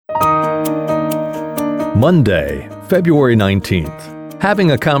Monday, February 19th.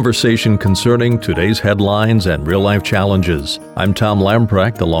 Having a conversation concerning today's headlines and real-life challenges. I'm Tom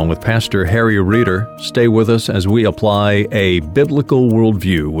Lamprecht, along with Pastor Harry Reeder. Stay with us as we apply a biblical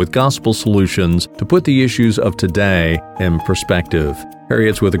worldview with gospel solutions to put the issues of today in perspective. Harry,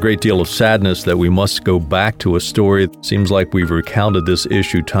 it's with a great deal of sadness that we must go back to a story. It seems like we've recounted this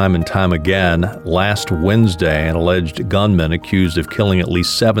issue time and time again. Last Wednesday, an alleged gunman accused of killing at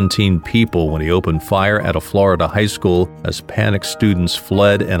least 17 people when he opened fire at a Florida high school as panicked students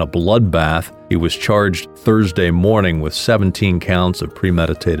fled in a bloodbath. He was charged Thursday morning with 17 counts of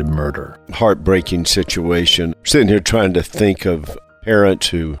premeditated murder. Heartbreaking situation. Sitting here trying to think of parents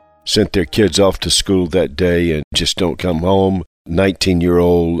who sent their kids off to school that day and just don't come home.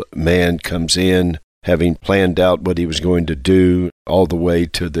 19-year-old man comes in, having planned out what he was going to do, all the way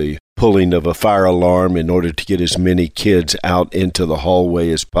to the pulling of a fire alarm in order to get as many kids out into the hallway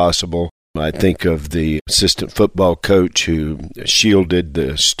as possible. I think of the assistant football coach who shielded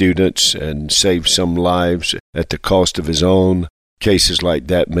the students and saved some lives at the cost of his own. Cases like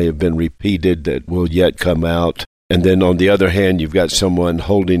that may have been repeated that will yet come out. And then on the other hand, you've got someone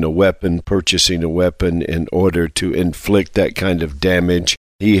holding a weapon, purchasing a weapon in order to inflict that kind of damage.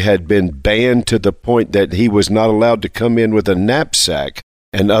 He had been banned to the point that he was not allowed to come in with a knapsack.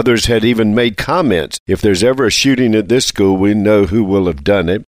 And others had even made comments. If there's ever a shooting at this school, we know who will have done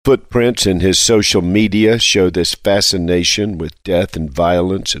it. Footprints in his social media show this fascination with death and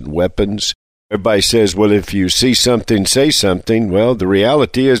violence and weapons. Everybody says, well, if you see something, say something. Well, the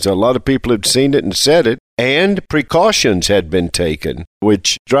reality is a lot of people have seen it and said it, and precautions had been taken,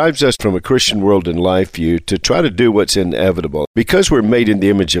 which drives us from a Christian world and life view to try to do what's inevitable. Because we're made in the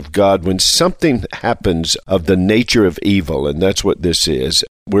image of God, when something happens of the nature of evil, and that's what this is,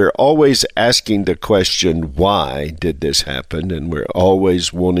 we're always asking the question, why did this happen? And we're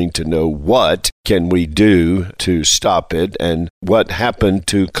always wanting to know what can we do to stop it and what happened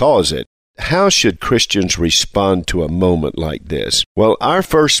to cause it. How should Christians respond to a moment like this? Well, our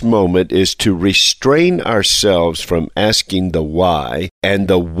first moment is to restrain ourselves from asking the why and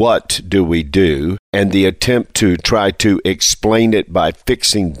the what do we do, and the attempt to try to explain it by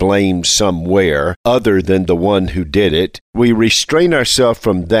fixing blame somewhere other than the one who did it. We restrain ourselves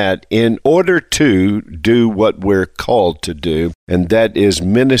from that in order to do what we're called to do, and that is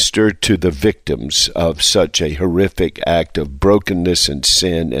minister to the victims of such a horrific act of brokenness and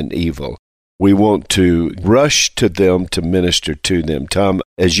sin and evil. We want to rush to them to minister to them. Tom,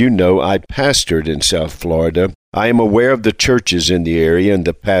 as you know, I pastored in South Florida. I am aware of the churches in the area and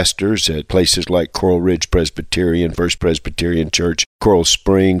the pastors at places like Coral Ridge Presbyterian, First Presbyterian Church, Coral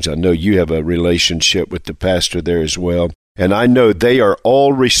Springs. I know you have a relationship with the pastor there as well. And I know they are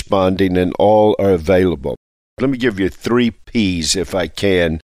all responding and all are available. Let me give you 3 P's, if I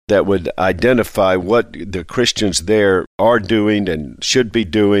can, that would identify what the Christians there are doing and should be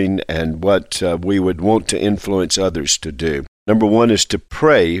doing and what we would want to influence others to do. Number 1 is to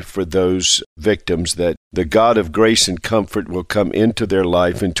pray for those victims that the God of grace and comfort will come into their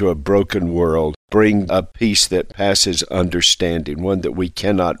life, into a broken world, bring a peace that passes understanding, one that we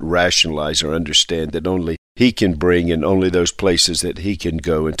cannot rationalize or understand, that only He can bring, and only those places that He can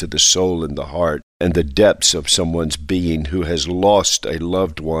go into the soul and the heart and the depths of someone's being who has lost a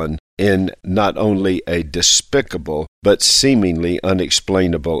loved one in not only a despicable but seemingly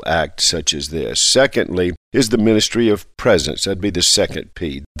unexplainable act such as this. Secondly, is the ministry of presence. That'd be the second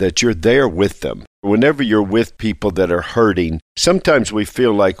P, that you're there with them. Whenever you're with people that are hurting, sometimes we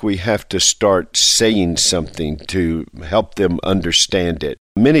feel like we have to start saying something to help them understand it.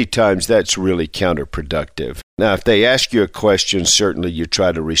 Many times that's really counterproductive. Now, if they ask you a question, certainly you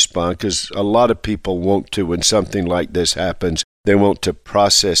try to respond, because a lot of people want to, when something like this happens, they want to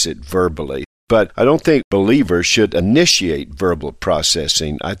process it verbally. But I don't think believers should initiate verbal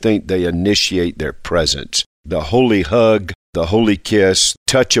processing. I think they initiate their presence. The holy hug, the holy kiss,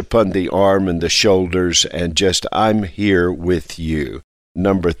 touch upon the arm and the shoulders, and just, I'm here with you.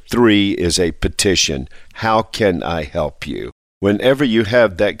 Number 3 is a petition. How can I help you? Whenever you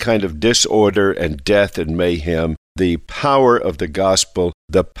have that kind of disorder and death and mayhem, the power of the gospel,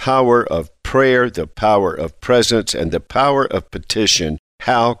 the power of prayer, the power of presence, and the power of petition,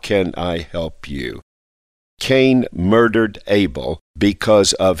 how can I help you? Cain murdered Abel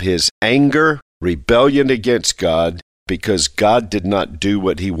because of his anger, rebellion against God, because God did not do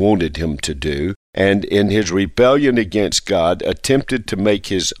what he wanted him to do, and in his rebellion against God, attempted to make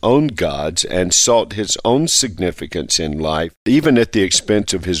his own gods and sought his own significance in life, even at the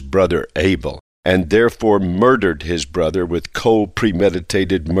expense of his brother Abel, and therefore murdered his brother with cold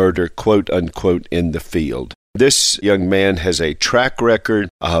premeditated murder, quote unquote, in the field. This young man has a track record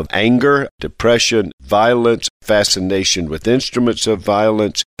of anger, depression, violence, fascination with instruments of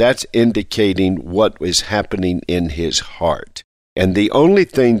violence. That's indicating what is happening in his heart. And the only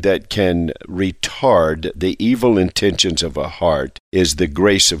thing that can retard the evil intentions of a heart is the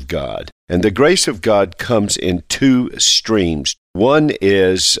grace of God. And the grace of God comes in two streams. One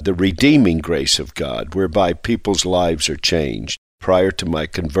is the redeeming grace of God, whereby people's lives are changed. Prior to my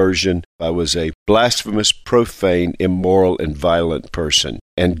conversion, I was a blasphemous, profane, immoral, and violent person,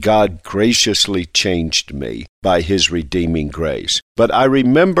 and God graciously changed me by His redeeming grace. But I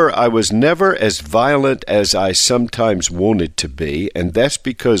remember I was never as violent as I sometimes wanted to be, and that's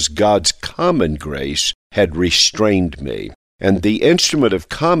because God's common grace had restrained me. And the instrument of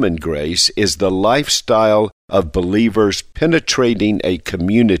common grace is the lifestyle of believers penetrating a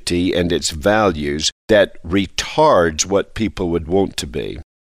community and its values that retards what people would want to be.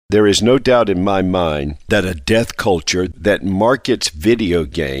 There is no doubt in my mind that a death culture that markets video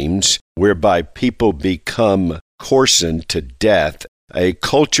games whereby people become coarsened to death, a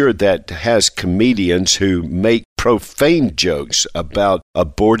culture that has comedians who make profane jokes about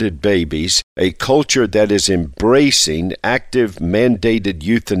aborted babies, a culture that is embracing active mandated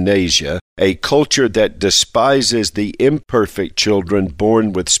euthanasia, a culture that despises the imperfect children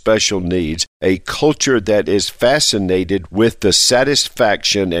born with special needs, a culture that is fascinated with the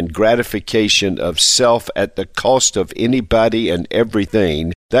satisfaction and gratification of self at the cost of anybody and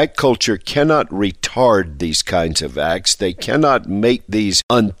everything. That culture cannot retard these kinds of acts. They cannot make these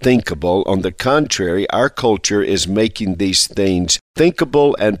unthinkable. On the contrary, our culture is making these things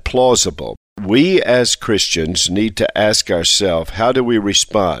thinkable and plausible. We as Christians need to ask ourselves, how do we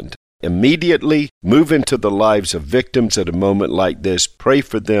respond? Immediately move into the lives of victims at a moment like this, pray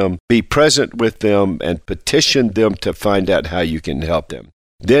for them, be present with them, and petition them to find out how you can help them.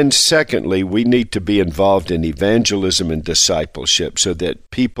 Then secondly, we need to be involved in evangelism and discipleship so that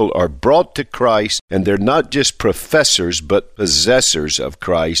people are brought to Christ and they're not just professors but possessors of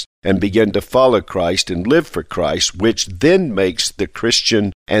Christ and begin to follow Christ and live for Christ, which then makes the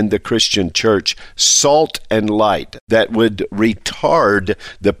Christian and the Christian church salt and light that would retard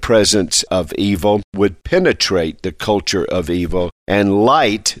the presence of evil, would penetrate the culture of evil, and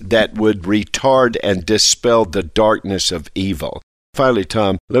light that would retard and dispel the darkness of evil. Finally,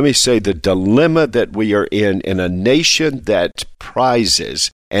 Tom, let me say the dilemma that we are in a nation that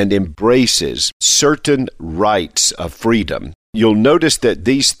prizes and embraces certain rights of freedom. You'll notice that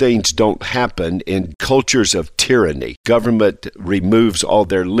these things don't happen in cultures of tyranny. Government removes all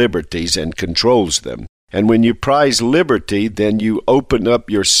their liberties and controls them. And when you prize liberty, then you open up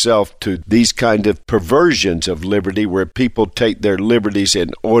yourself to these kind of perversions of liberty where people take their liberties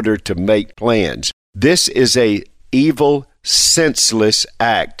in order to make plans. This is a evil, senseless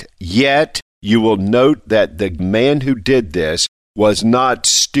act. Yet, you will note that the man who did this was not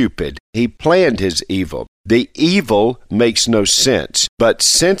stupid. He planned his evil. The evil makes no sense, but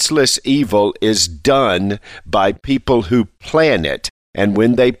senseless evil is done by people who plan it. And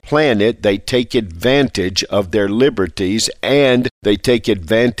when they plan it, they take advantage of their liberties and they take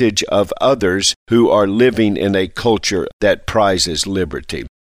advantage of others who are living in a culture that prizes liberty.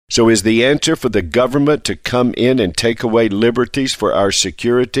 So is the answer for the government to come in and take away liberties for our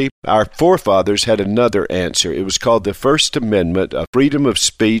security? Our forefathers had another answer. It was called the First Amendment of freedom of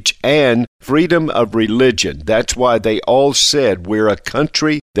speech and freedom of religion. That's why they all said we're a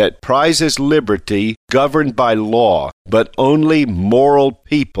country that prizes liberty governed by law, but only moral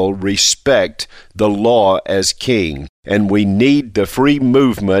people respect the law as king. And we need the free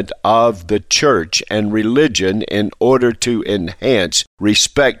movement of the church and religion in order to enhance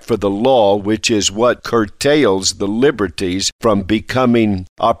respect for the law, which is what curtails the liberties from becoming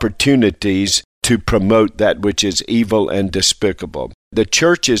opportunities to promote that which is evil and despicable. The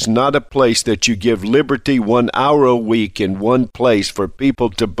church is not a place that you give liberty 1 hour a week in one place for people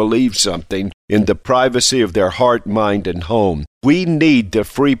to believe something in the privacy of their heart, mind, and home. We need the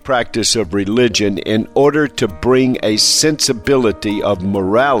free practice of religion in order to bring a sensibility of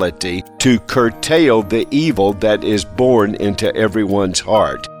morality to curtail the evil that is born into everyone's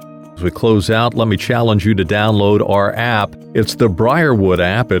heart. As we close out, let me challenge you to download our app. It's the Briarwood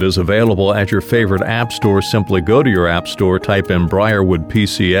app. It is available at your favorite app store. Simply go to your app store, type in Briarwood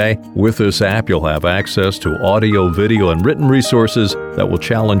PCA. With this app, you'll have access to audio, video, and written resources that will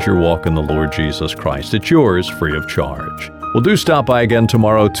challenge your walk in the Lord Jesus Christ. It's yours free of charge. Well, do stop by again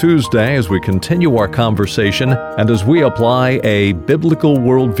tomorrow, Tuesday, as we continue our conversation and as we apply a biblical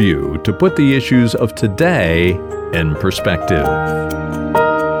worldview to put the issues of today in perspective.